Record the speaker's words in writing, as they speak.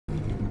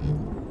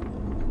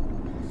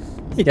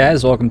Hey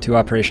guys, welcome to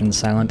Operation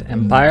Silent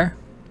Empire.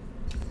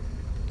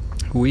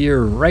 We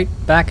are right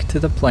back to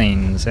the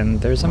plains,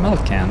 and there's a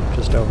melt can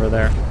just over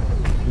there.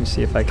 Let me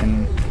see if I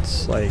can,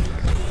 it's like,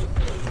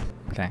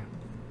 okay,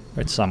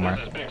 it's somewhere.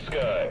 This is Big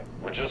Sky.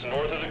 We're just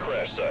north of the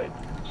crash site.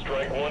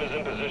 Strike 1 is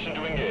in position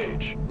to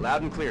engage.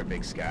 Loud and clear,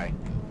 Big Sky.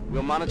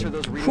 We'll monitor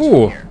those readings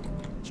Whew. from here.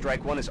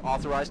 Strike 1 is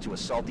authorized to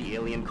assault the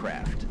alien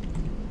craft.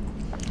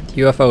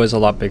 UFO is a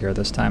lot bigger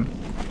this time.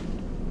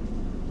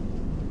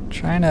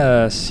 Trying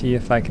to see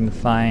if I can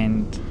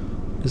find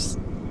this.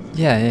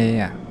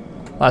 Yeah.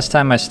 Last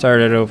time I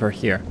started over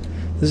here.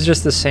 This is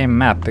just the same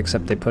map,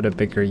 except they put a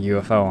bigger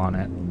UFO on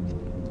it.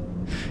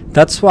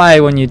 That's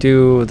why when you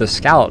do the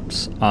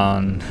scouts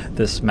on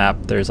this map,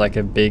 there's like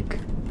a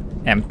big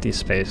empty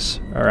space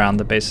around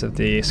the base of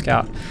the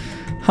scout.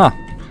 Huh.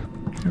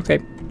 Okay.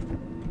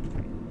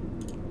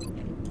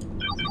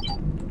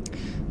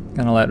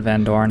 Gonna let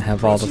Van Dorn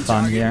have all the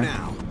fun here.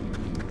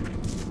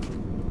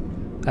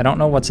 I don't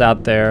know what's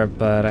out there,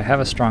 but I have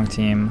a strong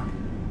team.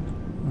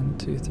 1,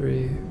 2,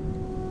 3.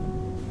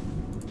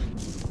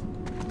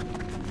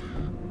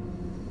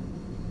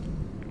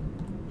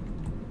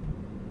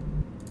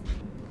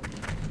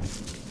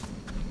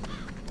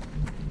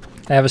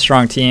 I have a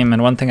strong team,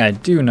 and one thing I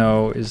do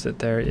know is that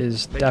there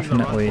is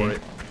definitely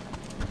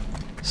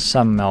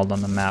some meld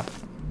on the map.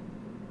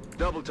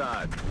 Double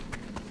time.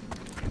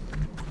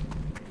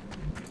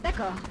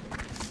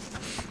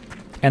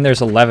 And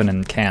there's 11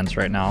 in cans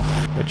right now,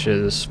 which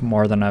is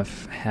more than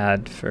I've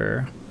had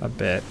for a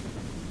bit.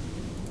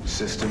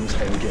 Systems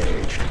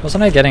engaged.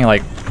 Wasn't I getting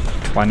like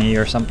 20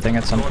 or something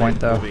at some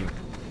point though?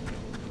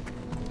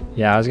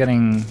 Yeah, I was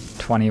getting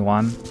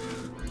 21.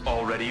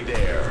 Already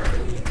there.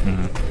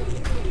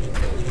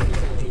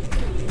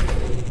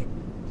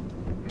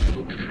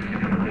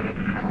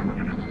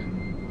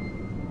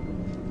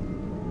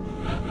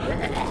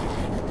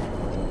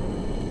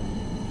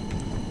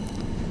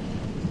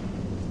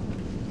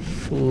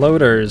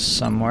 Floaters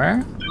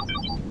somewhere.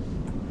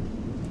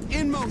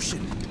 In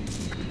motion.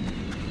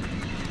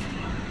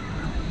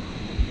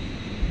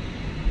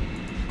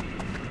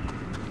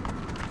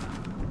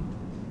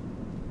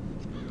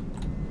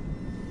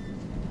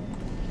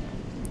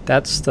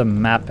 That's the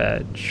map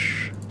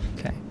edge.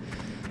 Okay.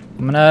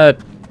 I'm gonna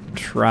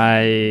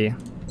try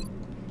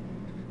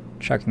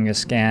chucking a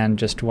scan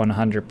just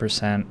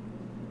 100%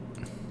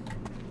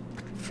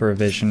 for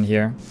vision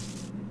here.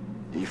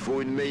 Il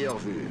faut une meilleure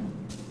vue.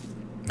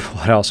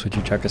 What else would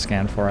you chuck a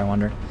scan for, I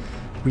wonder?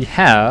 We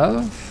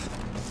have...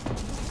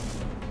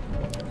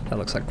 That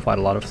looks like quite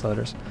a lot of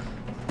floaters.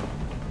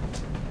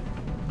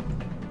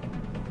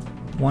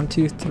 1,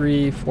 2,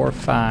 3, 4,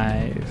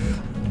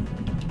 5.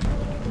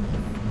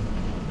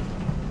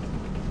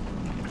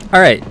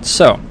 Alright,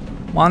 so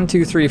 1,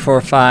 2, 3, 4,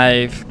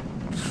 5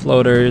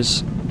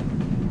 floaters.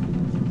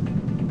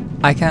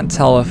 I can't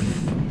tell if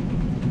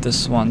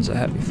this one's a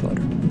heavy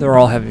floater. They're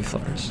all heavy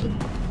floaters.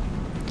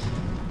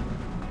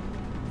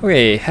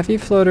 Okay, heavy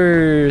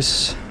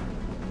floaters.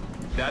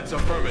 That's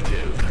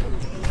affirmative.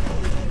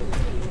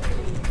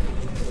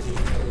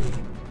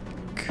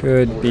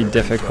 Could be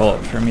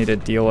difficult for me to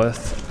deal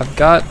with. I've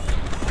got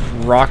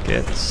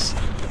rockets.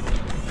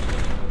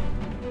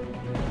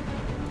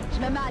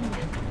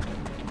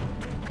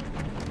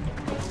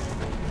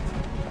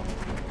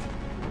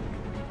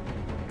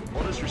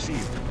 Orders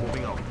received.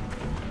 Moving on.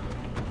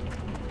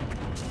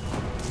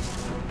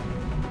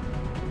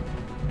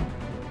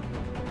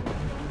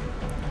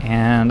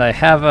 And I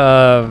have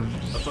a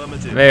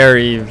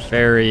very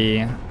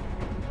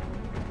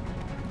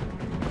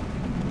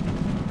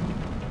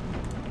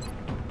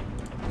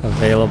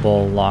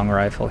available long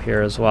rifle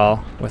here as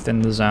well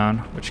within the zone,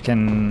 which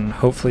can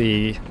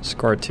hopefully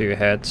score 2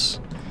 hits.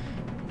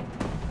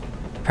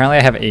 Apparently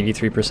I have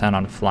 83%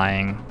 on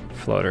flying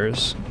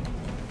floaters.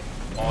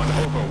 On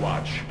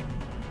Overwatch.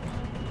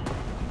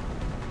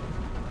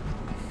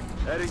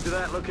 Heading to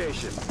that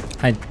location.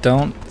 I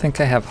don't think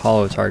I have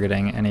hollow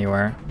targeting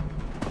anywhere.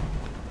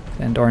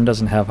 Van Dorn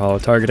doesn't have hollow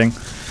targeting.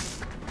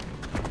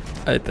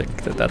 I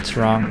think that that's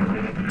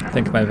wrong. I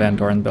think my Van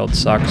Dorn build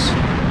sucks.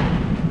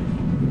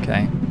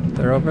 Okay,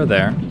 they're over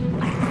there.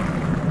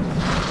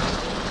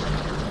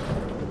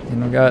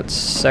 And we got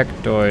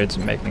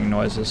sectoids making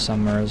noises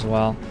somewhere as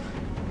well.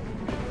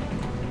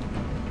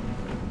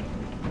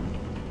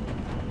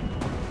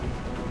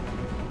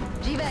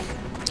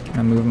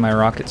 I'm moving my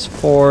rockets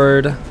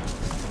forward.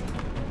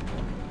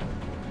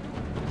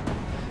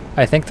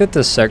 I think that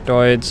the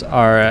sectoids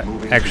are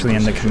actually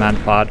in the command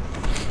pod.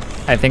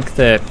 I think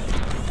that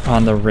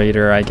on the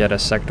Raider I get a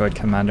sectoid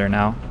commander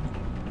now.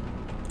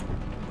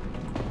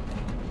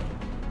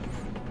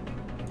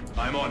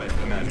 I'm on it,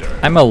 Commander.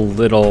 I'm a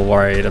little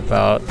worried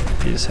about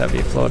these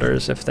heavy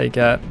floaters if they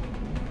get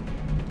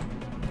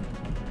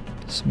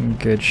some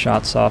good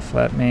shots off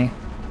at me.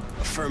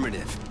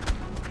 Affirmative.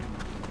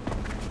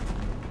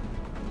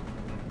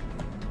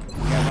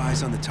 We have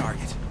eyes on the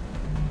target.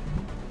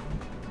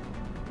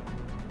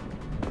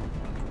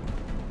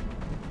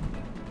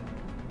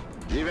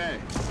 J'y vais.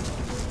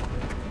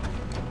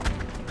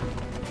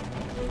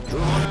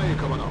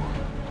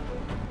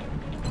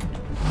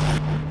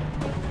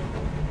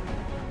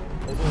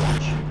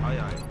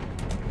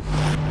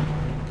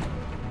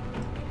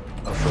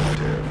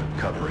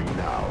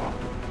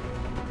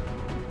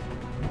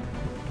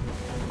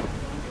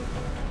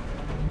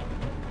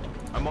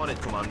 I'm on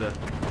it, Commander.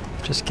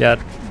 Just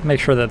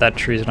make sure that that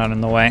tree's not in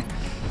the way.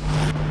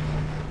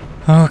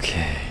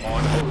 Okay.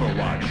 On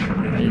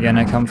Overwatch. Are you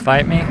gonna come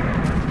fight me?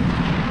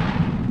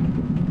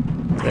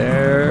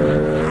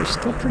 They're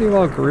still pretty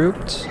well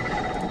grouped.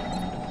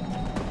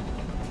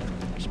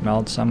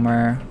 Smelled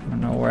somewhere. I don't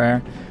know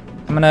where.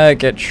 I'm gonna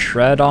get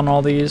shred on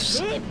all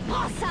these.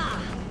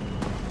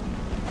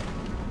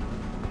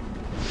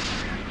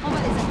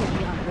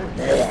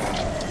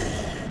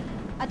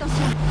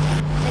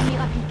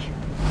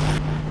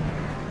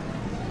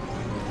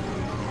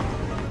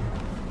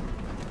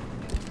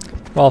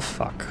 Well,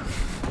 fuck.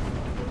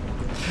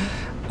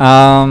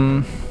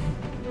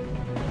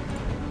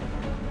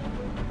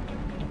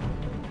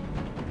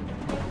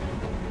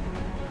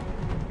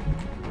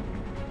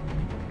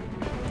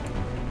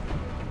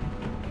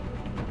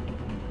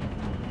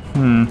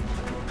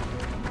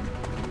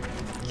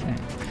 Okay.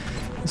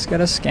 Let's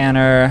get a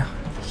scanner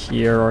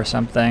here or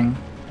something.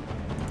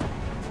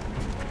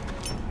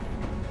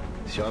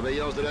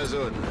 Surveillance de la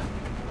zone.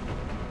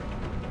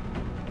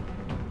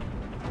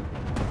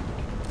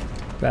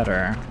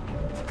 Better.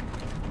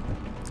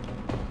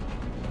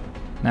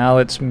 Now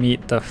let's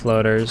meet the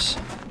floaters.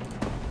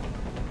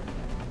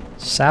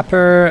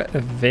 Sapper,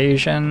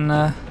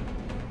 evasion,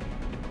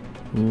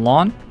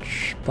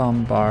 launch,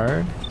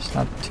 bombard. It's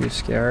not too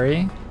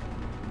scary.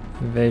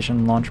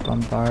 Evasion, launch,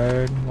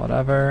 bombard,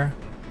 whatever.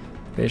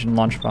 Evasion,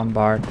 launch,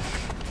 bombard.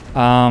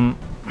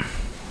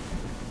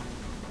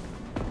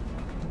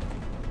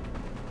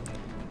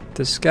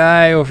 This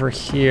guy over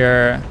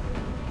here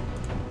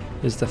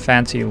is the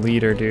fancy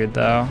leader dude,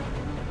 though.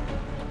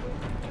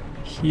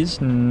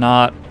 He's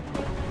not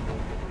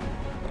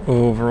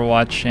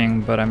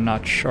overwatching, but I'm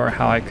not sure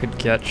how I could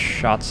get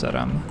shots at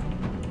him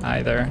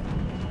either.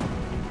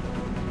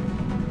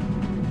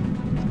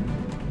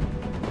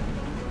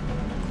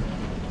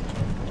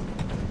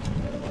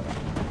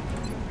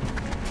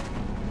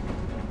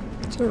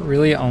 Does it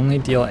really only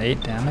deal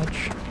 8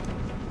 damage?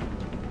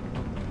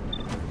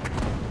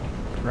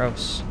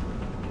 Gross.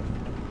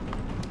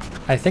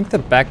 I think the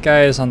back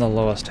guy is on the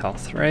lowest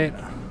health, right?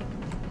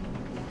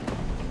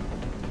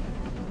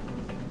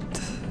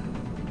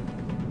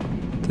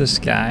 This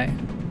guy.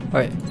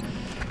 Wait.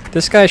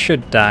 This guy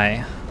should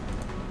die.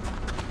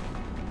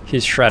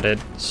 He's shredded,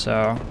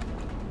 so...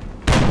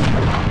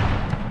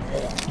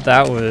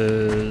 That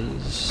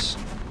was...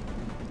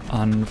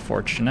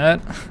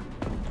 unfortunate.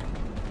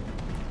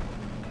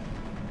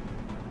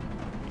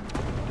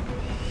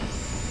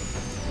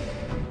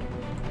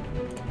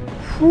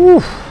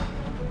 Whew.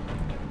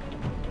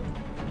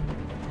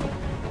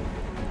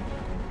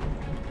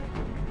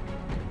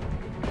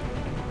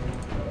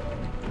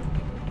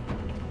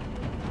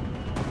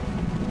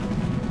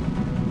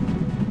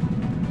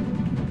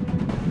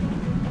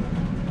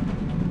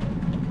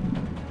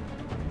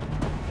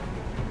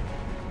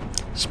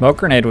 Smoke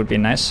grenade would be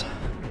nice.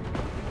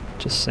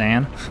 Just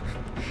saying.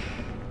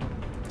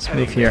 Let's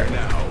move here.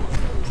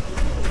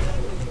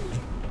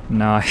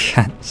 No, I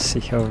can't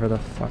see over the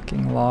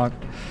fucking log.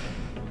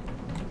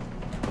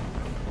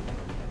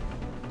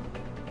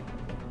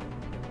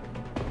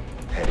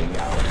 Heading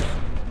out.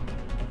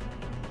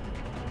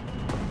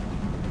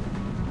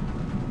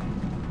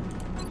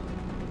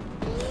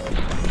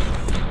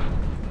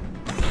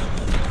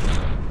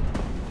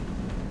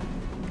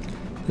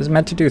 This is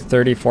meant to do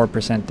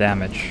 34%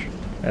 damage,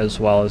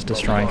 as well as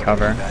destroying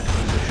cover.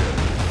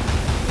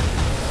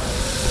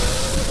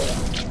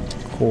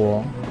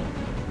 Cool.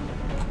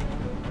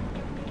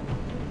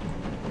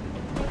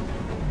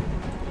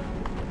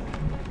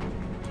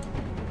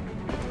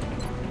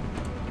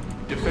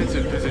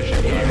 Defensive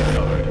position here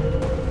covered.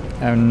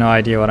 I have no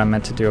idea what I'm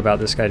meant to do about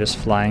this guy just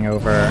flying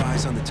over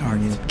Eyes on the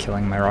target. and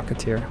killing my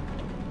Rocketeer.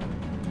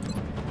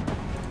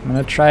 I'm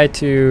gonna try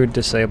to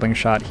disabling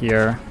shot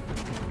here.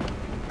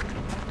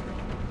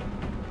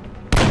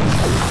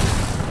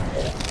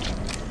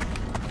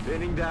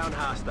 Pinning down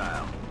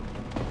hostile.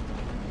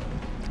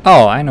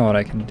 Oh, I know what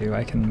I can do.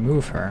 I can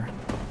move her.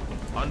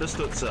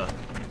 Understood, sir.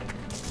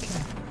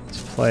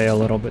 Let's play a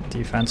little bit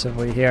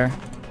defensively here.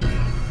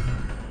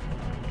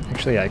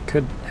 Actually, I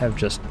could have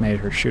just made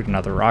her shoot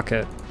another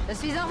rocket. Je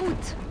suis en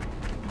route.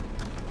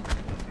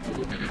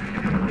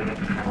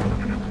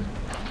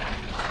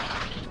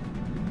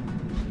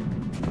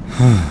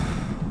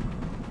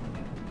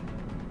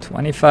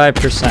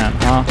 25%,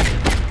 huh?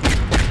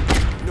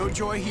 No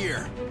joy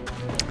here.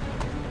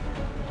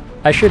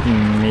 I should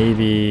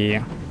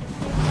maybe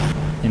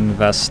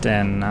invest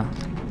in...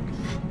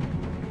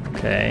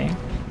 Okay.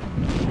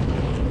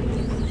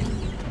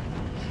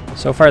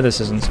 So far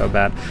this isn't so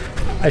bad.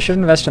 I should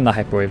invest in the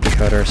hyperwave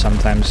decoder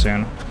sometime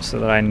soon, so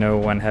that I know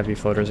when heavy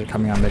floaters are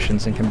coming on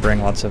missions and can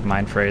bring lots of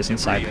mind frays and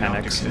side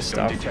panics and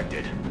stuff.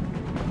 Detected.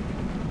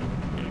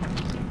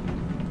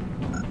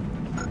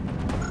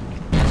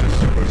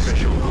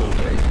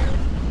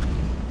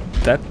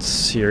 That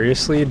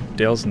seriously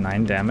deals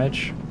 9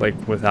 damage? Like,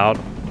 without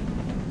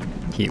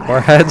heat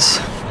warheads?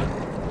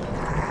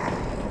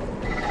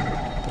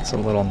 That's a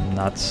little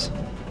nuts.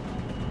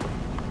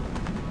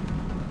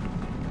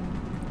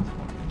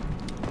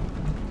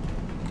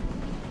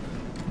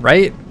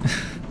 Right?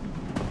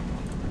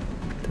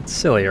 That's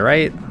silly,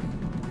 right?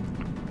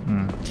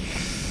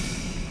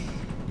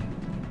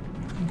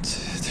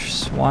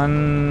 There's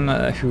one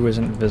who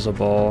isn't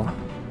visible.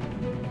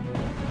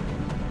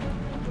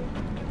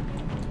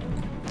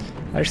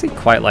 I actually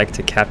quite like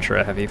to capture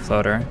a heavy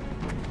floater.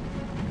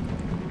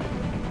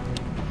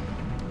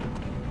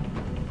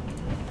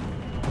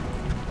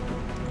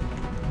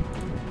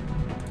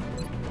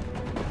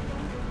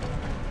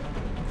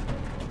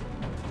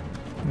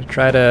 I'm gonna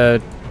try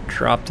to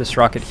drop this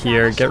rocket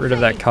here, get rid of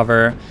that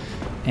cover,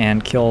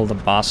 and kill the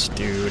boss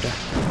dude.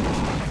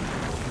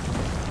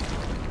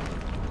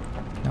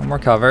 No more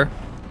cover.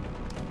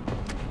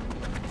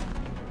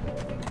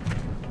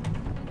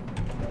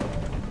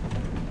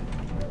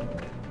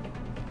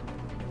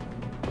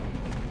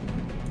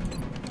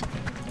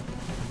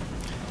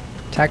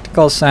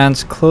 Tactical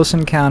sense, close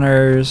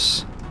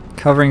encounters,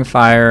 covering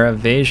fire,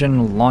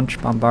 evasion,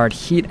 launch, bombard,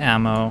 heat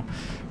ammo,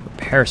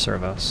 repair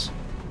service.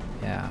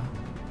 Yeah.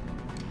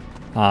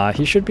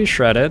 He should be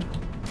shredded.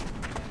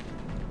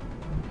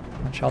 How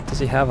much health does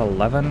he have?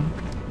 11?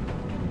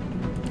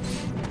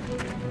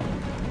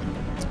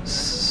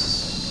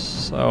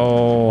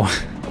 So...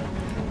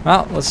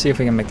 well, let's see if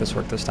we can make this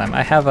work this time.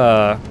 I have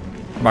a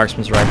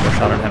marksman's rifle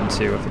shot at him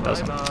too if he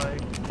doesn't.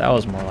 That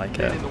was more like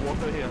it.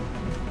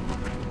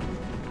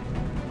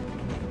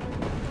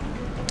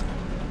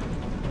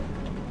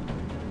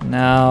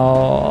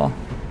 Now,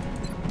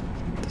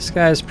 this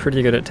guy's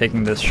pretty good at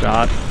taking this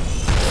shot.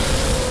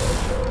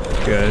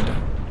 Good.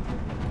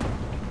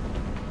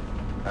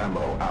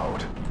 Ammo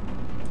out.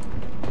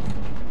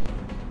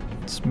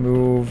 Let's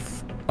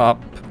move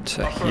up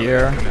to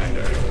here.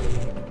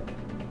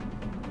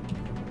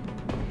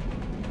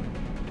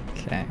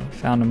 Okay,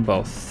 found them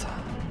both.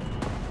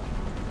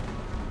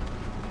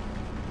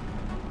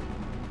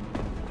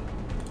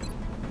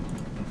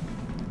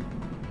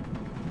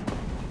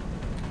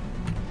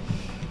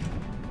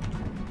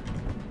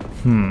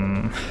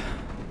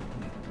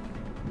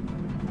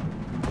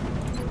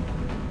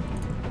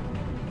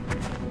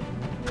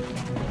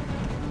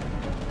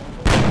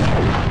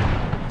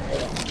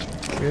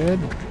 Good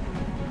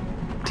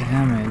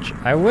damage.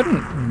 I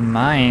wouldn't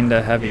mind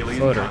a heavy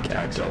floater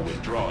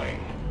captive.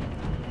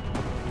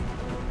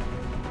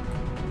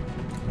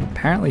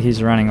 Apparently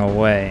he's running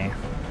away.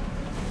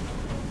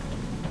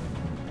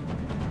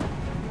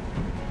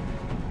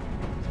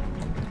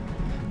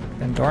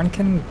 Van Dorn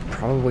can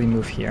probably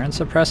move here and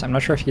suppress. I'm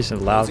not sure if he's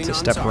allowed to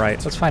step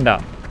right. Let's find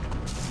out.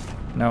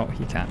 No,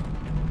 he can't.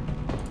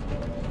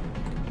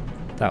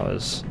 That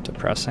was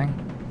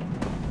depressing.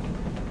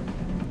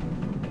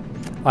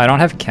 Oh, I don't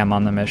have chem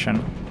on the mission.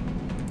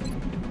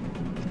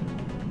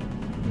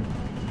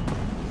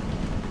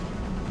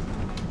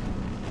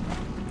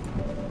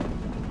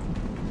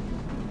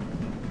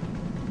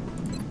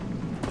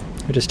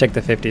 We just take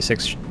the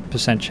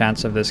 56%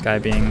 chance of this guy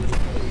being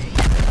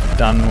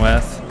done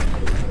with.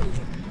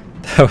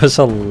 That was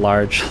a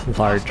large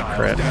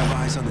crit.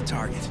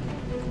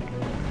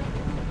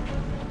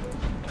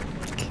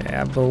 Okay,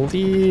 I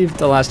believe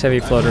the last heavy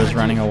floater is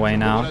running away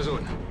now.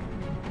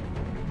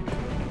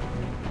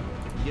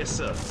 Yes,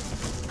 sir.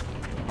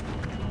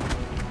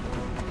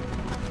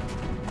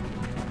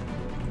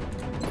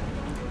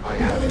 I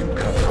have you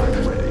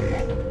covered.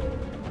 Ready.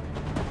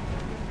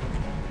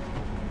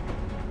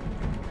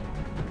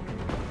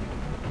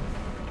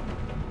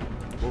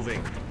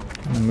 Moving.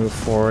 I'm gonna move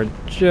forward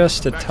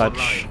just a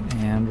touch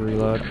and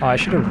reload. Oh, I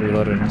should have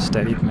reloaded and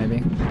steadied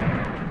maybe.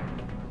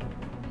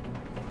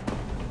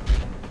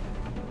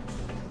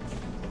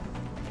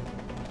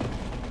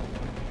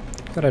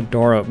 Got a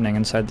door opening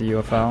inside the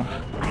UFO.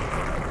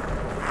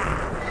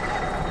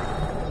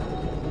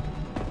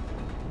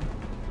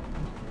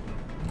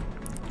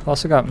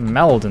 Also got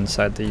Meld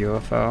inside the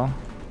UFO.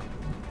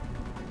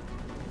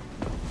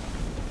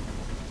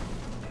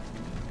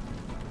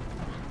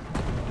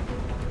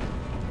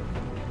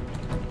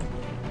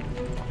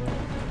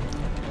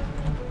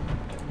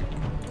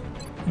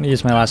 I'm gonna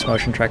use my last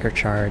motion tracker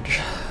charge.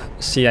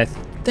 See, I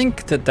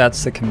think that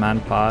that's the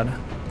command pod.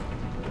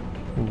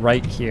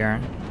 Right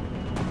here.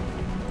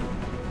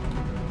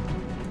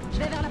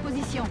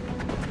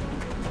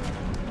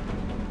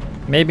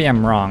 Maybe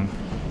I'm wrong.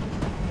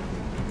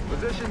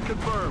 Position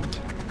confirmed.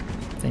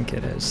 I think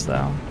it is,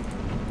 though.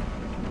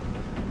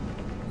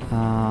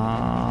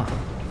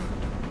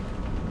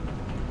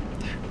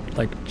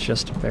 Like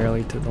just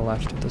barely to the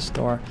left of this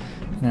door.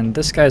 And then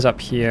this guy's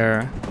up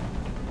here.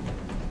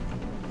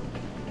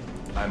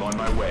 I'm on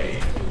my way.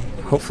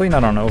 Hopefully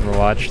not on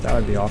Overwatch, that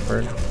would be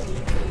awkward.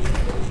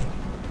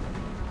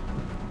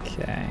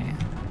 Okay.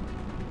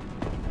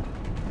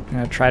 I'm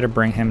gonna try to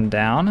bring him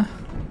down.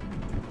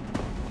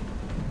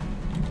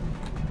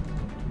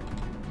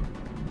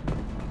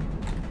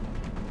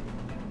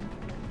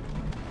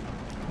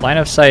 Line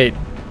of sight,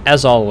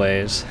 as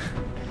always,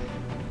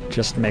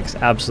 just makes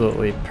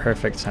absolutely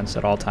perfect sense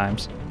at all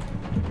times.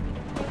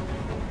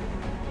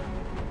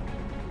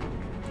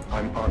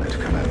 I'm on it,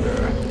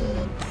 Commander.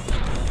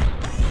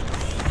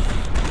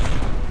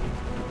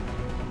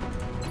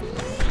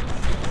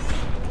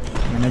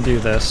 I'm gonna do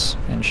this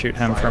and shoot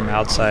him from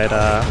outside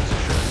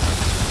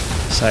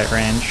sight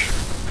range.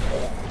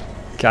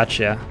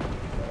 Gotcha.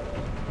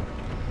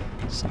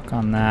 Suck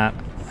on that.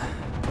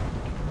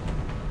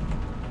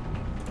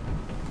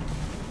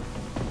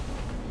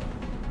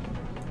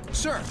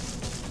 Sir.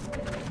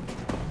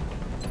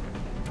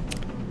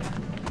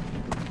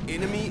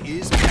 Enemy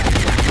is back.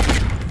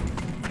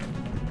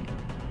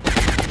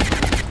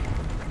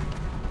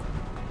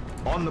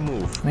 On the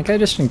move. I think I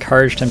just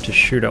encouraged him to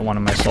shoot at one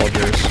of my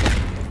soldiers.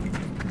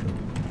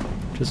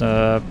 Which is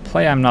a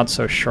play I'm not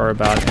so sure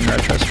about in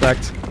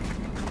retrospect.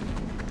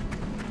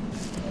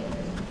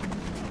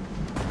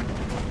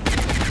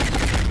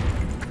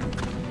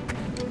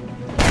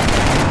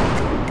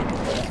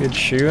 Good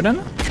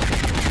shooting.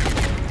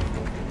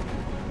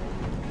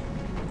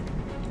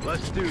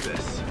 Let's do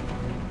this.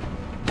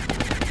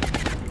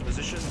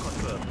 Position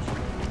confirmed.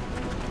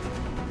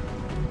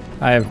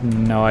 I have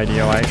no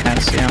idea why I can't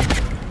see him.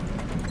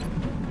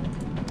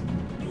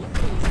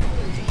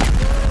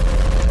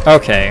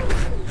 Okay.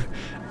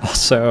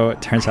 Also,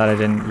 it turns out I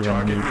didn't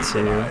even need to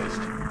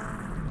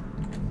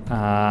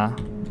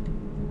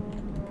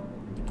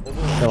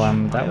kill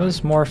him. That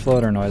was more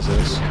floater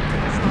noises.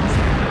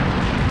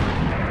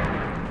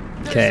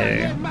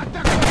 Okay.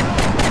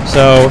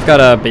 So we've got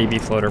a baby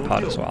floater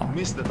pod as well.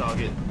 Missed the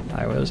target.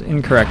 I was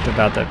incorrect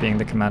about that being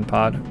the command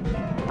pod.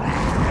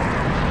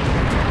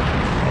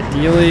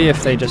 Ideally,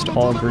 if they just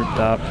all grouped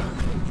up,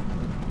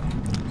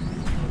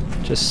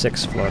 just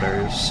 6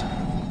 floaters.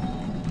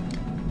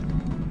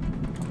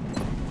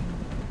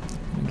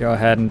 Go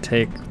ahead and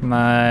take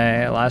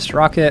my last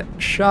rocket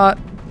shot.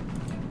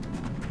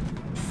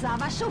 Ça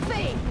va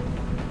chauffer.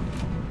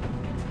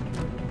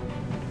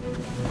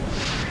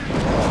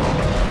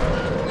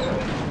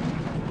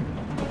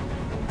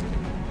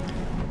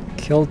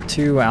 Killed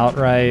 2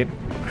 outright.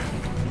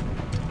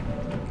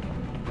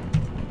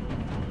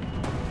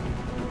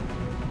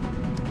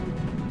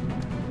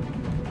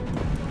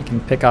 I can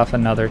pick off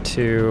another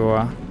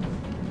 2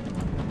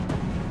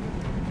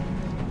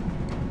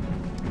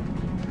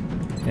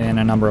 in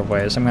a number of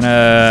ways. I'm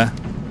gonna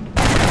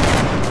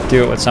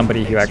do it with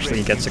somebody who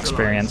actually gets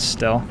experience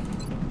still.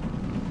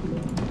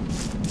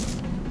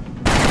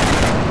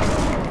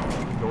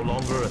 No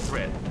longer a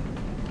threat.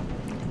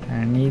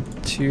 I need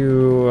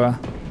to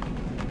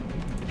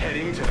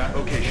Heading to that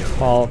location.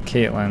 call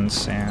Caitlin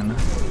soon.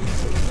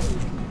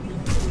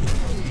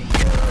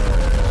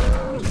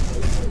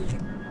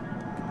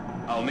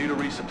 I'll need a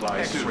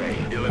resupply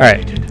soon.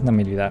 Alright, let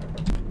me do that.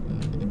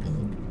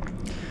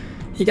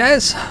 Hey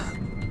guys,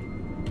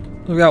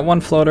 we've got 1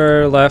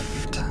 floater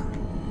left.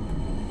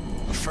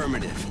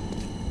 Affirmative.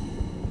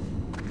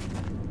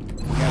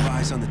 We have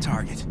eyes on the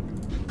target.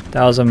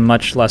 That was a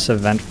much less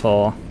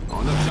eventful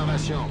En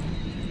observation.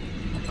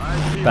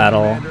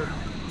 battle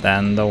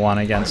than the one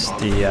against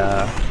the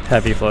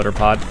heavy floater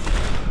pod.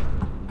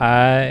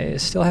 I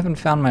still haven't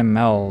found my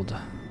meld.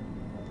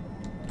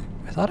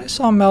 I thought I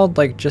saw a meld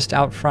like just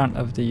out front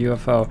of the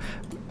UFO.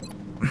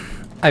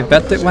 I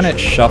bet that when it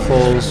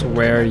shuffles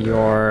where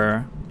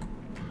your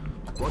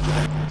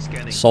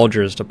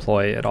soldiers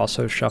deploy, it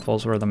also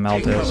shuffles where the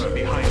meld is.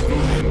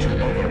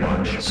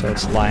 So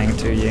it's lying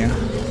to you.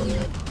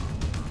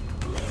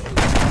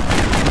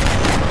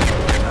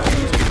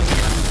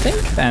 I think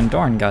Van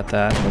Dorn got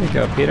that. Where'd he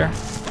go, Peter?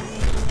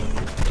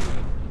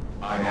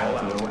 I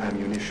have no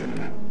ammunition.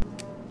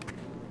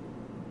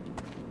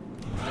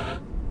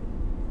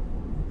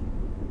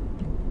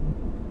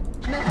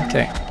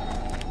 Okay.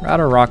 We're out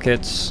of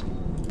rockets.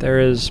 There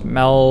is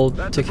meld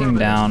ticking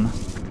down.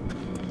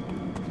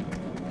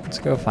 Let's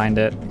go find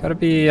it. Gotta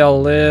be a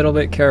little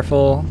bit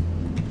careful.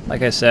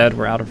 Like I said,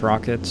 we're out of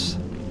rockets.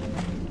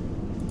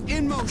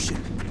 In motion.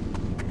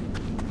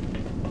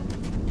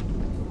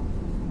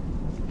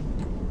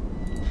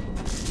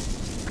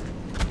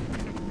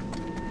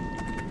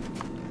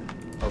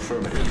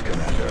 Affirmative,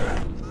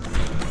 Commander.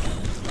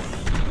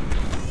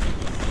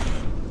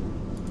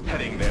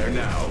 Heading there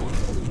now.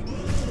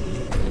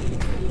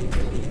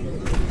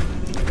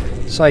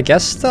 So I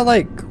guess the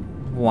like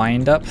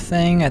wind-up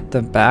thing at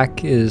the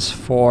back is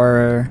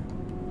for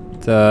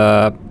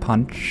the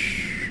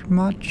punch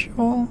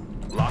module?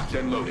 Locked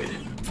and loaded.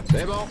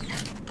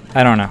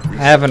 I don't know.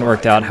 I haven't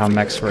worked out how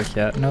mechs work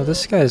yet. No,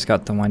 this guy's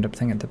got the wind-up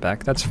thing at the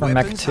back. That's for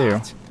mech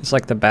 2. It's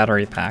like the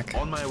battery pack.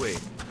 On my way.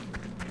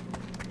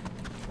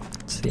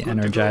 It's the Good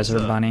to go, Energizer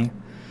sir. bunny.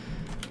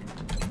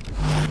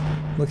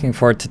 Looking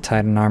forward to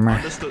Titan armor.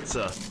 Understood,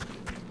 sir.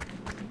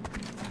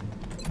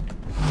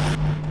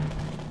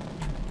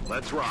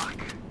 Let's rock.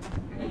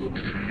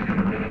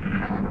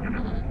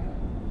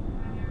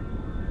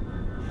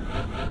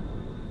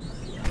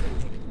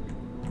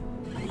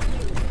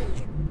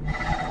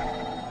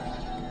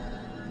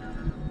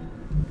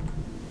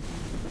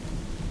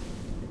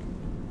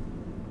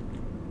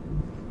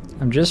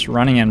 I'm just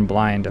running in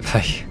blind if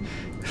I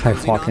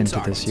Closing walk on into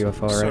target. this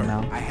UFO Sir, right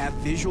now. I have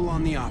visual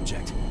on the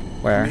object.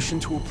 Where? Permission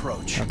to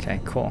approach.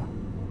 Okay, cool.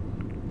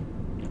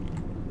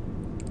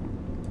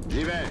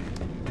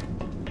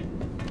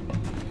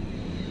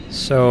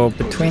 So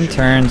between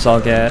turns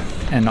I'll get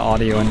an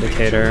audio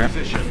indicator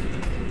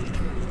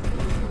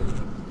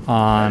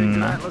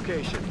on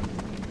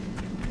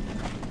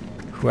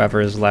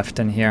whoever is left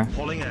in here.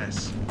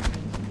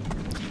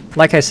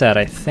 Like I said,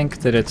 I think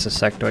that it's a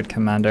sectoid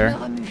commander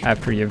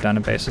after you've done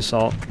a base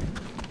assault.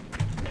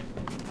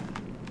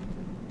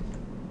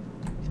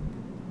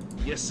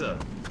 Yes, sir.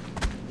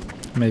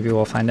 Maybe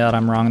we'll find out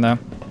I'm wrong though.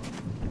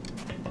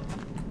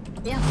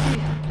 Bien sûr,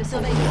 je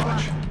surveille le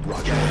point.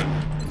 Roger.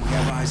 We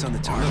have eyes on the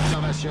target.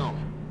 Observation.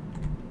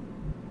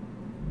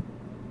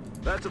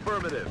 That's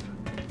affirmative.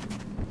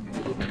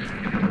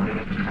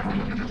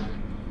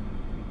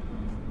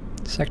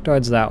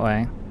 Sectoid's that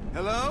way.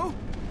 Hello?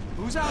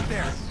 Who's out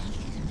there?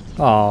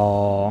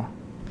 Oh.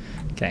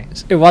 Okay,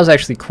 so it was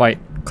actually quite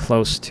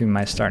close to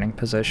my starting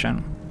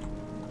position.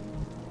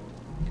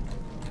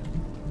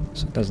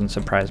 So it doesn't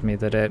surprise me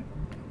that it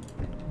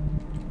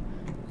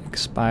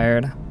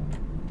expired.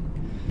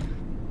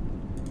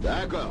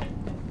 D'accord.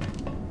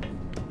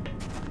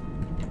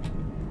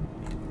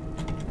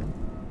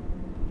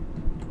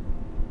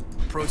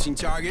 Approaching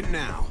target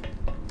now.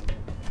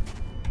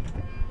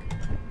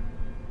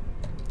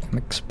 I'm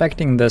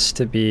expecting this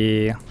to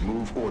be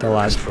Move order the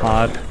last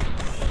pod.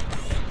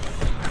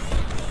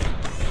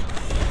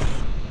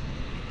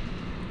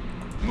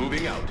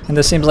 Moving out. And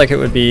this seems like it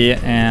would be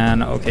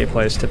an okay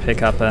place to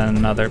pick up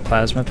another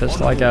plasma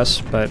pistol, I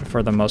guess, but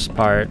for the most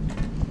part,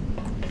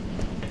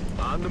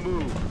 On the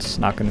move. it's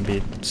not going to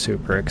be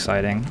super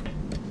exciting.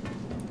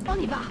 On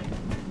y va.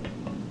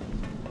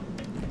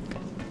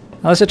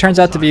 Unless it turns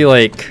out to be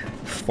like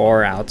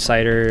 4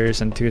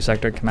 outsiders and 2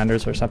 sector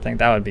commanders or something,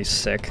 that would be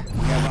sick. We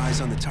have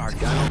eyes on the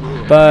target.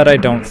 But I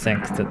don't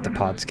think that the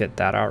pods get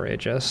that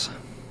outrageous.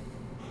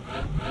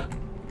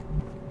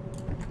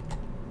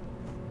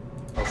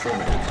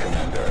 Affirmative,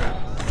 Commander.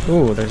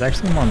 Ooh, there's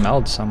actually more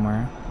melds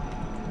somewhere.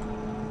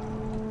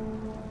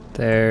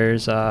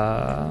 There's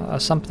a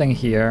something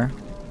here.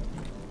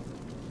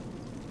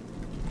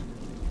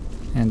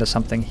 And a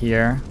something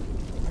here.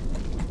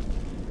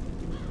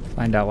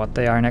 Find out what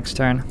they are next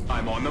turn.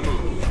 I'm on the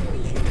move.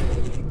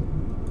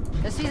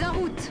 Je suis en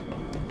route.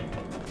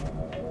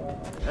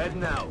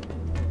 Heading out.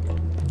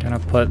 Gonna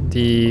put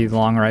the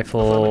long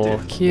rifle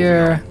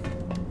here.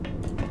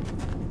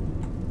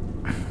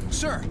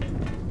 Sir.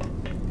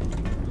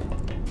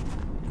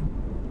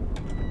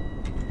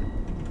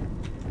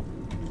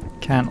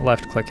 Can't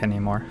left click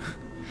anymore.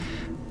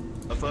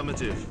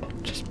 Affirmative.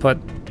 Just put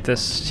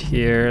this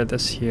here,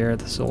 this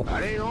will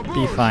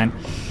be fine.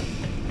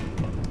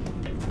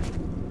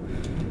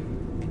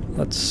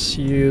 Let's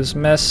use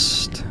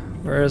mist.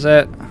 Where is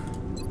it?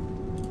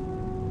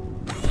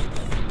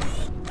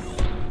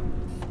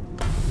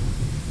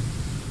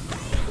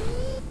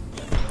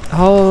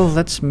 Oh,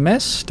 that's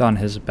mist on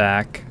his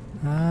back.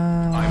 We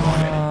have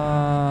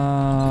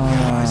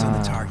eyes on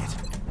the target.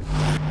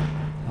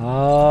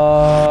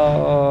 Oh.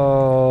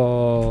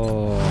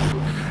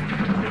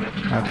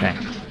 Okay.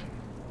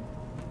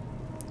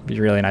 Be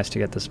really nice to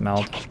get this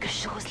meld. Quelque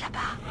chose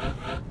là-bas.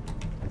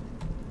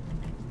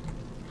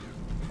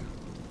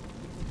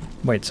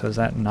 Wait, so is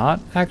that not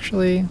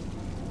actually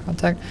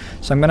contact?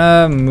 So I'm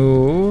gonna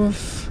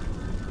move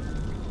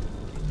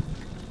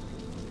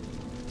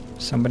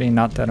somebody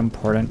not that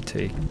important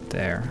to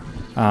there.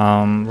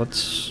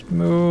 Let's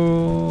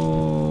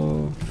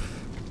move.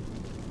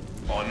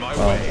 On my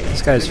Well, way.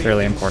 this guy's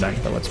fairly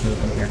important, but let's move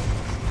him here.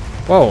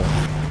 Whoa.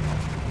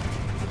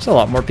 There's a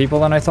lot more people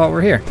than I thought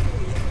were here.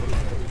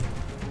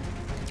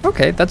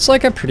 Okay, that's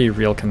like a pretty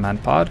real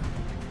command pod,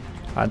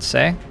 I'd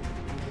say.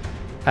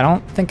 I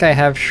don't think I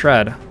have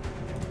Shred.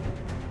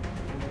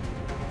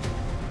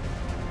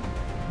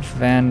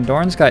 Van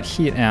Dorn's got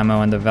heat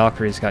ammo and the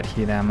Valkyrie's got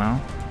heat ammo.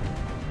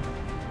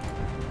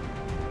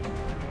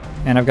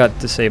 And I've got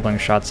disabling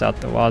shots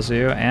out the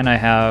wazoo, and I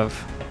have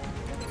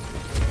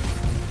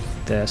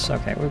this.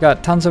 Okay, we've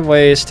got tons of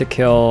ways to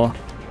kill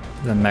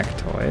the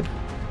Mechtoid.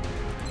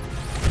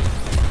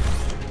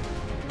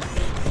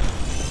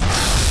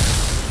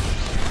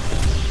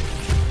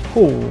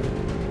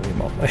 Holy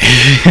moly.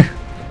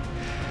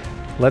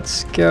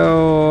 Let's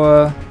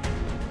go.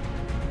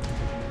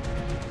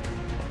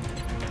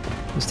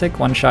 Let's take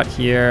one shot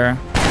here,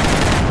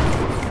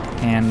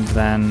 and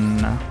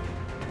then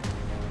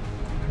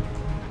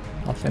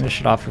I'll finish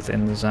it off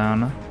within the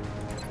zone.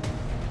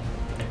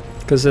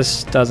 Because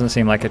this doesn't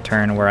seem like a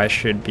turn where I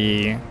should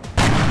be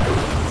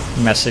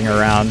messing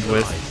around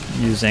with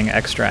using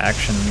extra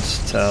actions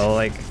to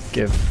like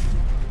give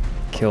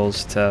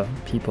kills to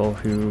people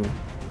who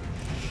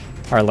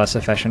are less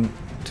efficient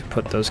to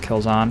put those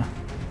kills on.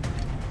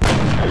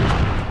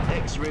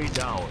 X-ray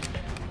down.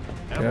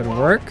 Good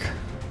work.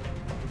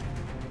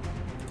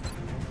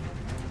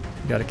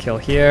 Got a kill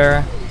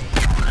here.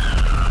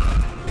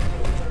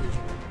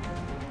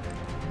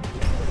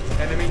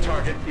 Enemy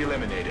target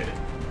eliminated.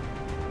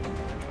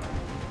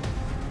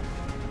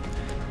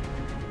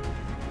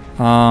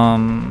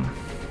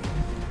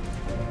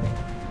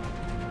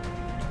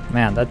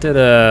 Man, that did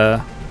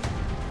a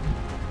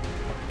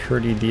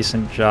pretty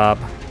decent job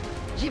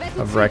J'y vais tout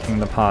de of suite. wrecking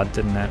the pod,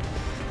 didn't it?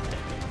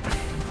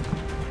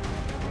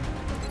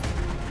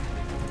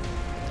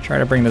 Try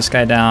to bring this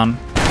guy down.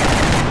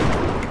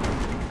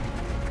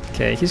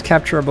 Okay, he's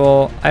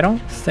capturable. I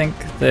don't think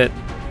that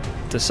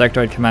the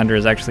sectoid commander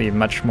is actually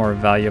much more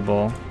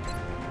valuable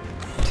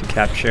to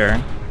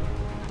capture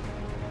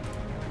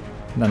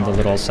than the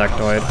little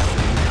sectoid.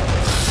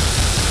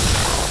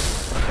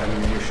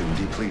 Ammunition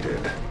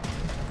depleted.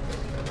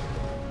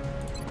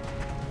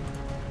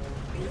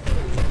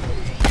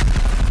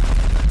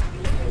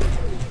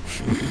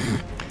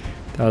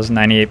 That was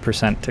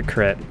 98% to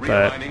crit,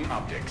 but Realigning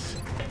optics.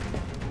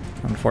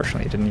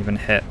 unfortunately it didn't even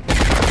hit.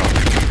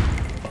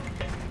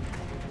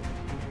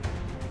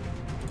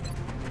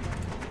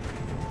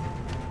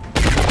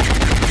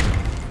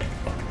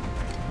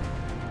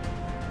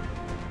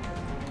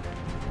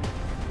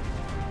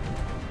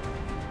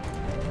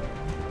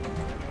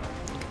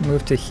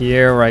 Move to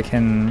here where I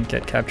can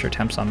get capture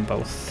attempts on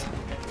both.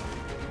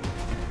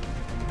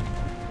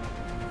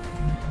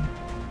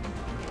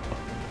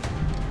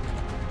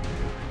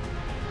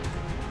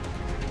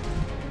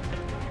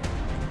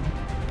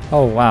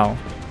 Oh wow.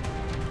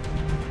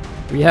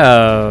 We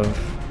have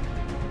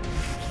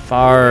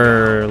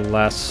far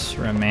less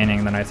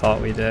remaining than I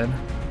thought we did.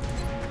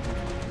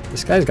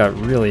 This guy's got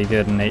really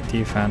good innate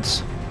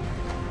defense.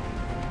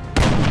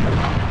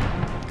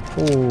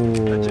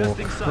 Oh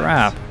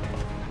crap.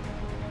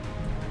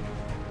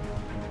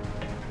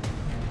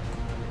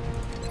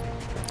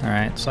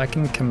 Alright, so I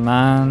can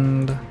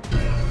command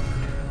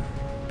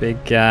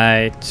big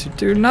guy to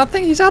do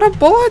nothing. He's out of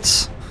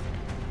bullets.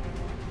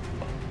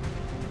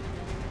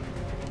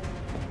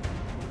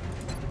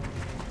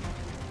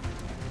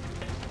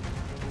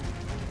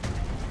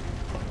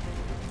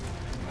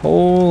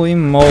 Holy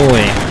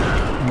moly.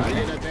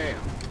 Okay.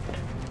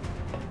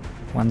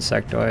 One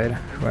sectoid,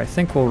 who I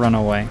think will run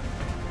away.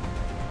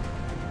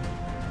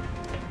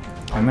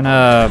 I'm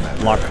gonna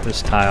block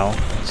this tile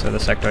so the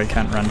sectoid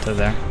can't run to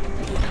there.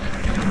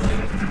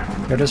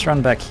 He'll just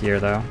run back here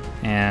though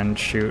and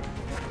shoot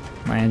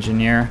my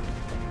engineer.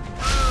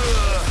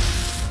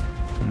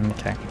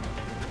 Okay.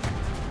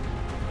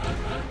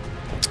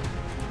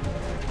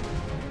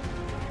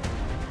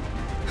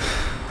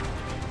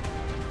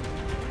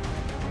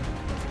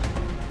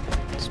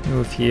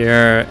 Move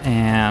here,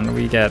 and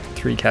we get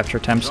 3 capture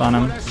attempts on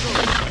him.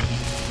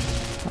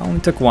 I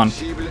only took 1.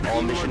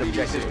 All mission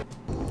objectives.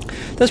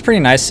 That's pretty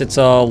nice. It's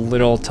a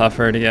little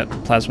tougher to get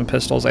plasma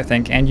pistols, I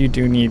think, and you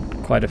do need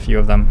quite a few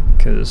of them,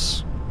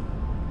 because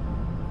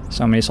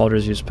so many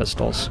soldiers use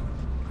pistols.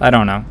 I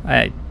don't know.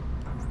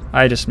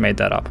 I just made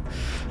that up.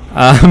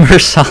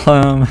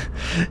 Mersalem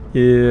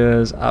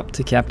is up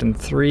to Captain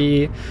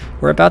 3.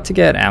 We're about to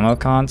get ammo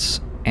cons,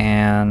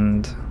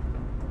 and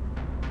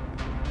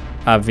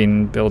I've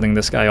been building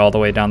this guy all the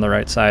way down the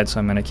right side, so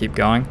I'm going to keep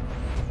going.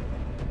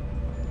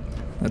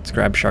 Let's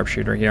grab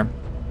Sharpshooter here.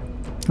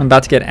 I'm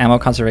about to get ammo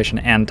conservation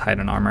and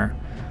Titan armor,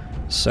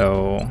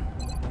 so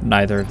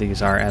neither of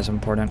these are as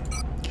important.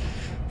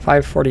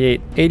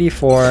 548,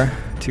 84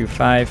 to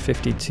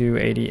 552,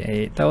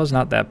 88. That was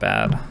not that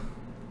bad.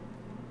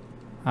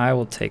 I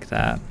will take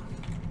that.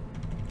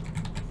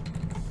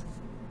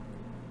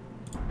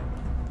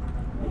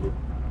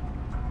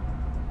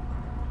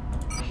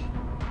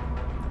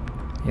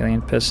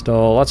 Alien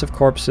pistol, lots of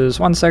corpses,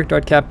 1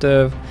 sectoid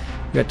captive.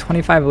 We got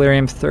 25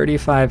 Elerium,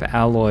 35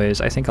 alloys.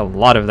 I think a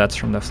lot of that's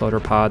from the floater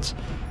pods.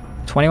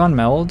 21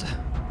 meld.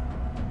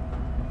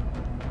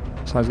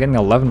 So I was getting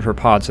 11 per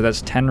pod, so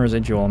that's 10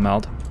 residual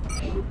meld.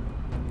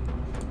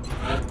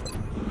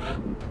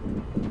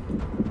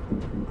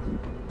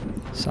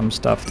 Some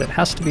stuff that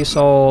has to be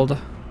sold.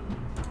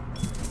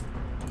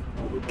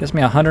 Gives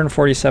me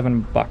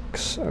 147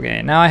 bucks.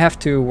 Okay, now I have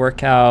to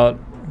work out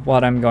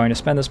what I'm going to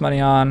spend this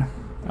money on.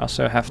 I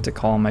also have to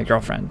call my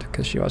girlfriend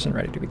because she wasn't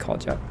ready to be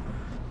called yet.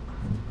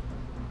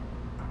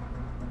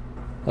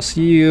 I'll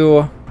see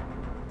you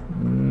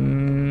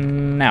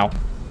now.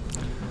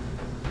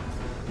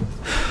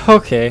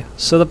 Okay,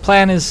 so the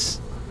plan is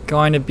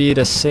going to be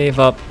to save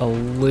up a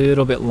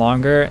little bit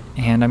longer,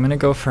 and I'm going to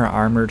go for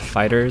armored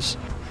fighters.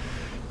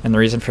 And the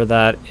reason for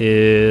that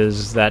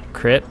is that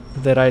crit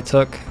that I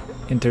took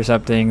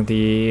intercepting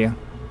the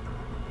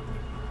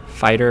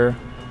fighter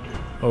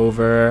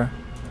over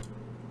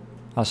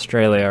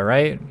Australia,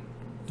 right?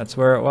 That's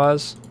where it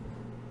was.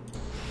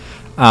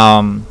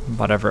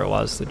 Whatever it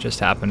was that just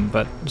happened,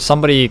 but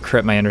somebody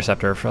crit my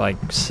interceptor for like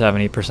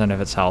 70% of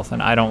its health,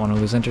 and I don't want to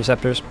lose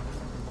interceptors.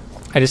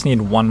 I just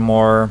need one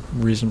more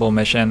reasonable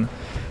mission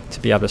to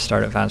be able to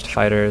start advanced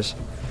fighters,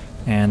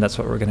 and that's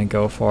what we're going to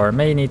go for.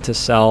 May need to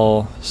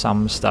sell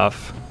some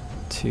stuff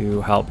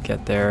to help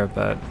get there,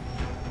 but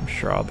I'm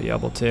sure I'll be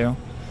able to.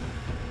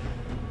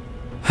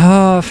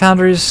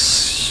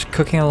 Foundry's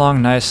cooking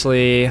along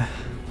nicely.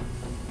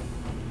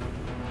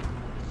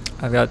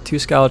 I've got 2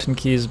 skeleton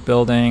keys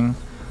building.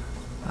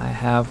 I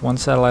have 1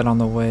 satellite on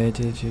the way.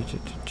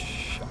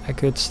 I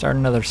could start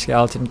another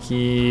skeleton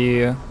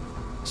key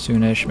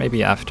soonish,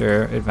 maybe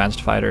after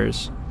advanced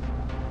fighters,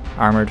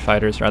 armored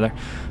fighters rather.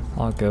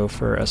 I'll go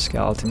for a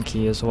skeleton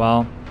key as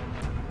well.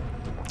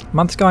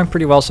 Month's going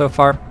pretty well so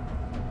far.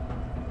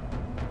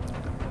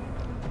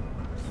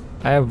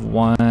 I have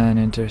one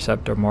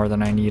interceptor more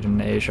than I need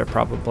in Asia,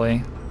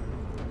 probably.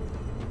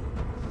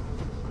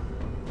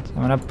 So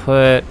I'm gonna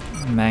put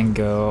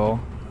Mango.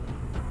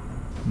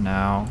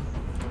 No.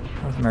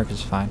 North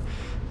America's fine.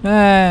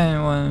 I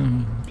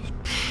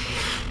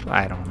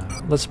don't know.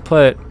 Let's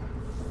put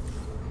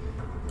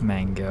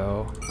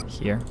Mango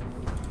here.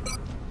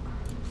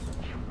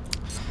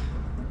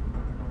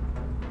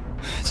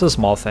 It's a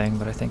small thing,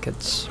 but I think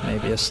it's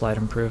maybe a slight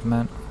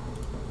improvement.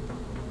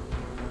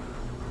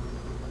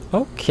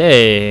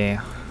 Okay,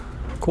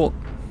 cool.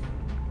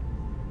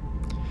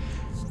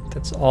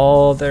 That's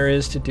all there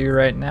is to do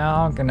right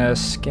now. I'm gonna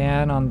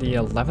scan on the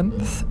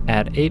 11th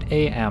at 8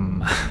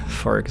 a.m.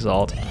 for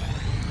Exalt.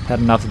 Had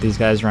enough of these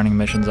guys running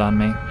missions on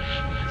me.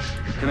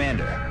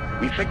 Commander,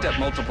 we've picked up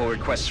multiple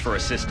requests for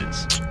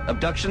assistance.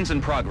 Abductions in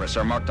progress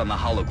are marked on the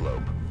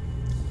hologlobe.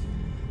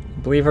 I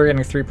believe we're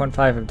getting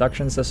 3.5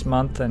 abductions this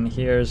month, and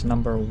here's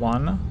number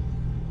 1.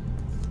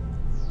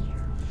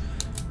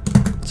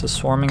 It's a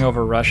swarming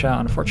over Russia.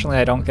 Unfortunately,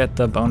 I don't get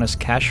the bonus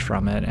cash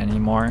from it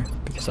anymore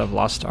because I've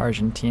lost to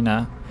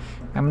Argentina.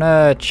 I'm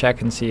gonna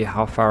check and see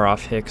how far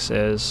off Hicks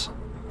is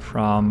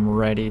from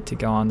ready to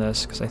go on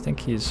this, because I think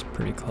he's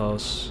pretty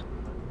close.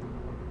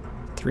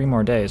 3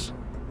 more days.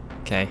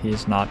 Okay,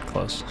 he's not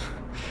close.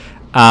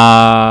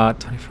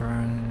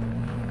 24.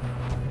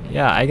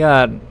 Yeah, I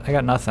got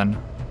nothing.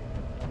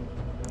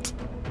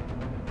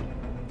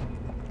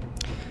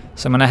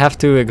 So I'm gonna have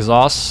to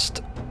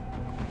exhaust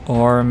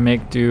or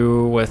make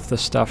do with the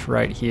stuff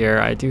right here.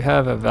 I do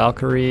have a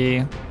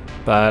Valkyrie,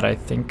 but I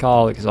think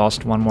I'll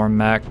exhaust one more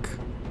mech.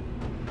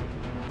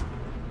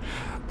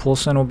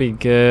 Poulsen will be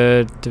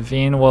good.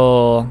 Devine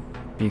will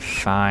be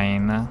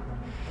fine.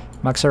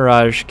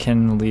 Maxaraj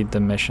can lead the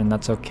mission,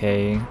 that's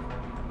okay.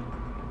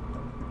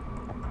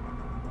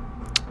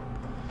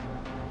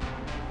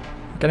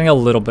 Getting a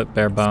little bit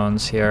bare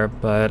bones here,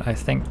 but I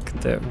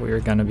think that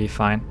we're gonna be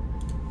fine.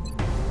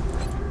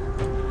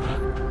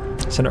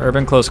 It's an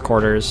urban close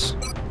quarters.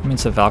 That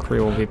means the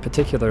Valkyrie will be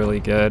particularly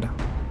good.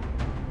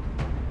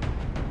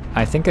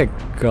 I think a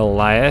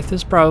Goliath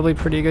is probably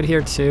pretty good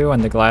here too,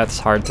 and the Goliath's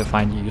hard to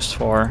find use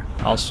for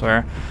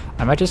elsewhere.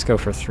 I might just go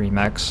for 3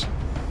 mechs.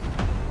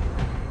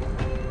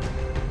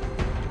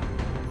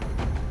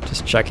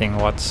 Just checking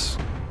what's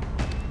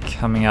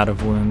coming out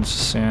of wounds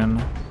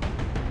soon.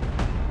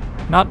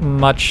 Not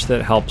much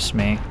that helps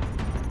me.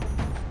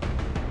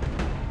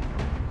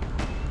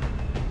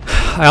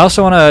 I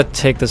also want to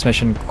take this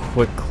mission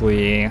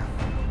quickly.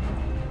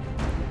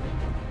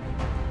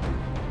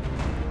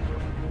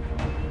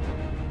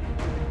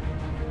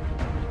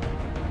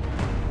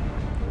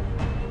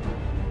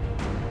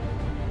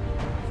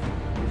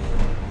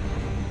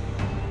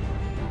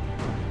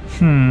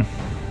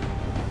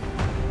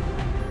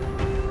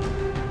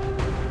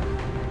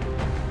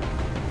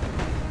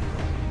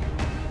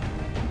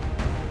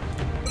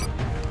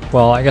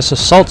 Well, I guess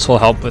assaults will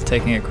help with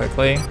taking it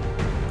quickly.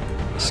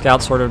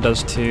 Scout sort of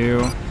does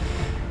too.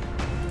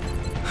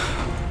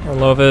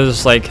 Orlova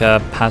is like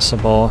a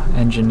passable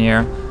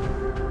engineer.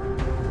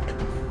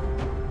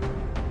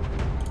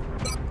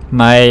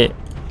 My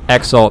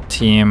Exalt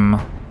team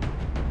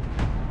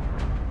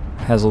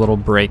has a little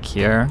break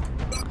here.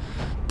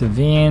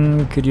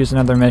 Devine could use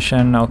another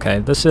mission. Okay,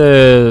 this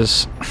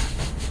is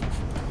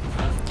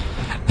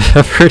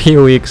a pretty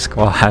weak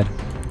squad.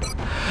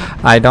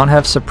 I don't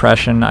have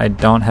suppression, I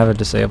don't have a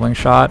disabling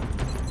shot.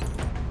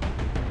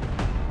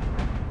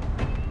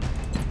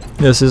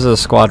 This is a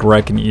squad where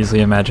I can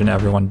easily imagine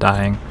everyone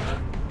dying.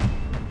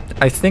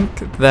 I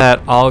think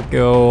that I'll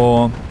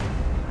go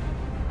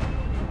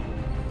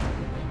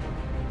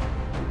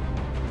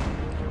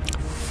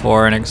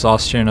for an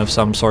exhaustion of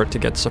some sort to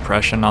get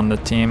suppression on the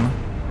team.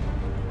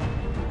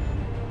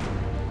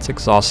 Let's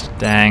exhaust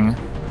Dang.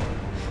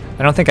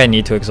 I don't think I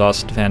need to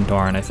exhaust Van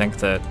Doren. I think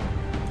that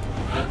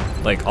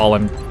like all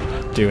I'm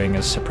doing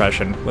is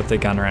suppression with the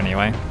gunner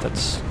anyway.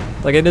 That's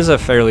like, it is a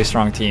fairly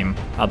strong team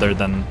other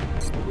than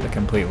the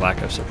complete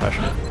lack of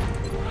suppression.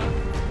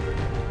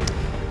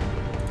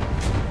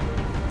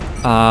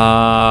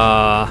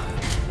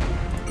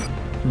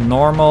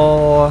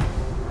 Normal,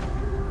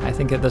 I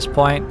think at this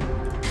point.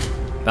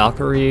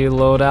 Valkyrie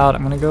loadout,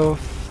 I'm gonna go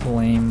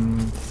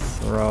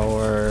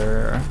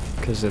flamethrower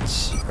because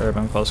it's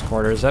urban close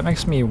quarters. That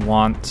makes me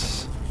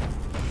want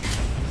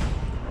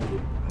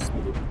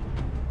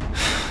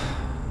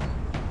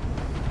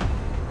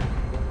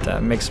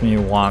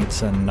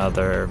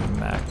another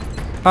mech.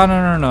 Oh,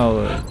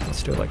 no.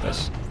 Let's do it like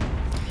this.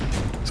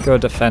 Let's go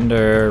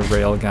Defender,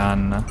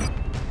 Railgun.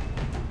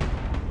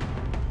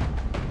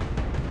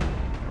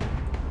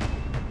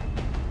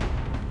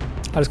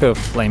 I'll just go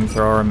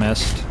Flamethrower,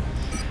 Mist.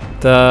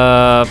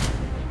 The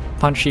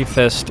Punchy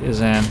Fist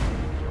isn't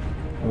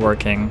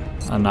working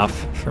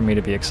enough for me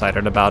to be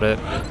excited about it.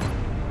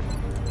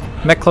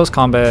 Mech Close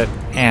Combat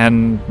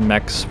and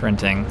Mech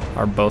Sprinting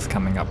are both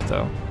coming up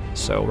though,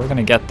 so we're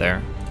gonna get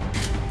there.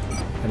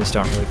 I just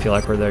don't really feel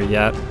like we're there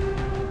yet.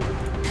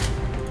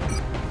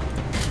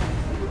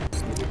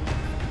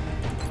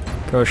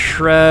 Go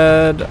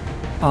Shred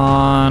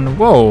on...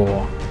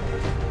 Whoa!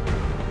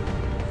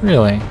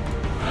 Really?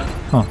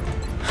 Huh.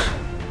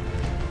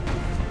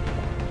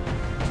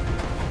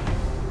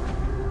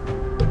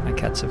 My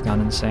cats have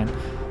gone insane.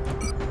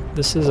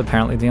 This is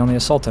apparently the only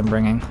assault I'm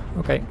bringing.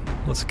 Okay,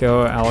 let's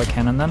go alloy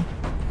cannon then.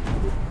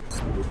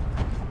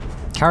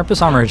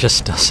 Carapace armor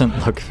just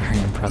doesn't look very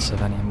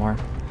impressive anymore.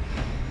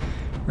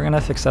 We're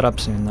gonna fix that up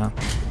soon though.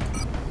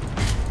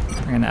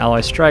 We're gonna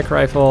alloy strike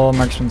rifle,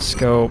 marksman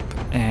scope,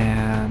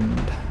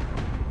 and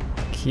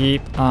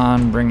keep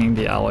on bringing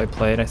the alloy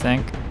plate, I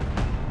think.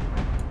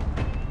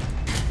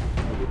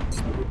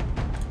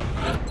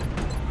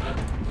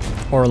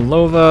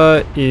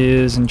 Orlova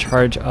is in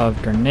charge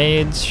of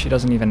grenades. She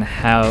doesn't even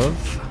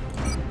have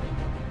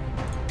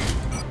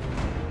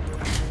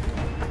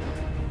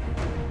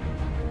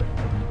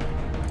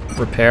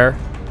repair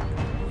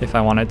if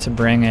I wanted to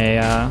bring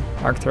a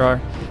arc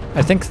thrower.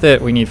 I think that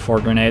we need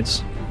 4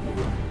 grenades.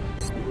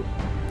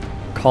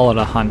 Call it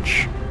a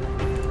hunch.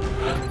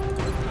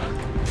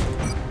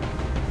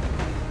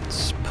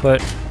 Let's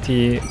put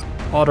the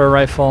auto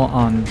rifle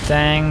on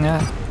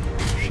Dang.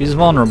 She's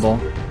vulnerable.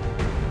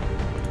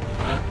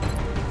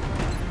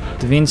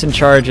 Devine's in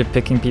charge of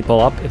picking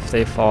people up if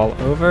they fall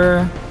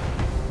over.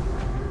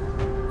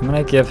 I'm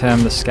gonna give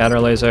him the scatter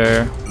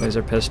laser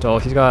pistol.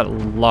 He's got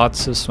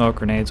lots of smoke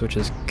grenades, which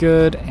is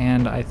good,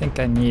 and I think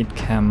I need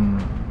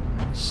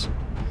chems.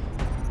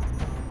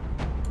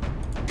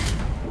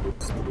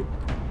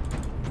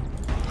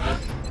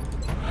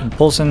 And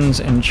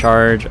Poulsen's in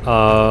charge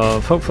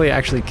of hopefully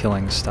actually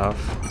killing stuff.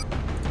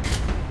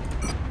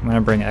 I'm gonna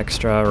bring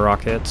extra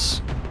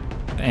rockets.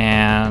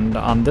 And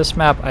on this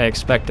map, I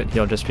expect that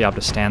he'll just be able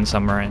to stand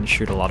somewhere and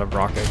shoot a lot of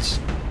rockets.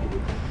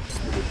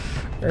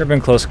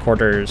 Urban close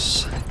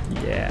quarters.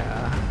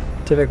 Yeah.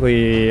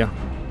 Typically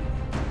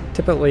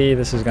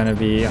this is going to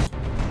be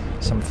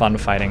some fun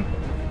fighting.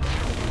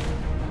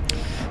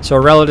 So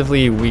a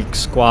relatively weak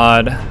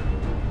squad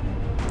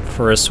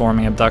for a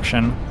swarming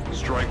abduction.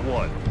 Strike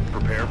 1.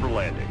 Prepare for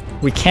landing.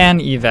 We can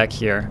evac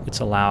here.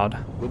 It's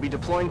allowed. We'll be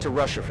deploying to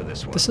Russia for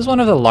this one. This is one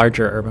of the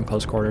larger urban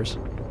close quarters.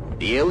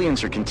 The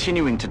aliens are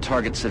continuing to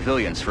target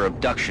civilians for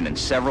abduction in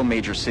several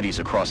major cities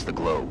across the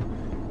globe.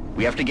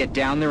 We have to get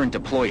down there and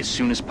deploy as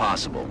soon as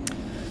possible.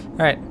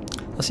 Alright,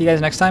 I'll see you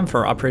guys next time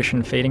for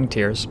Operation Fading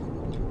Tears.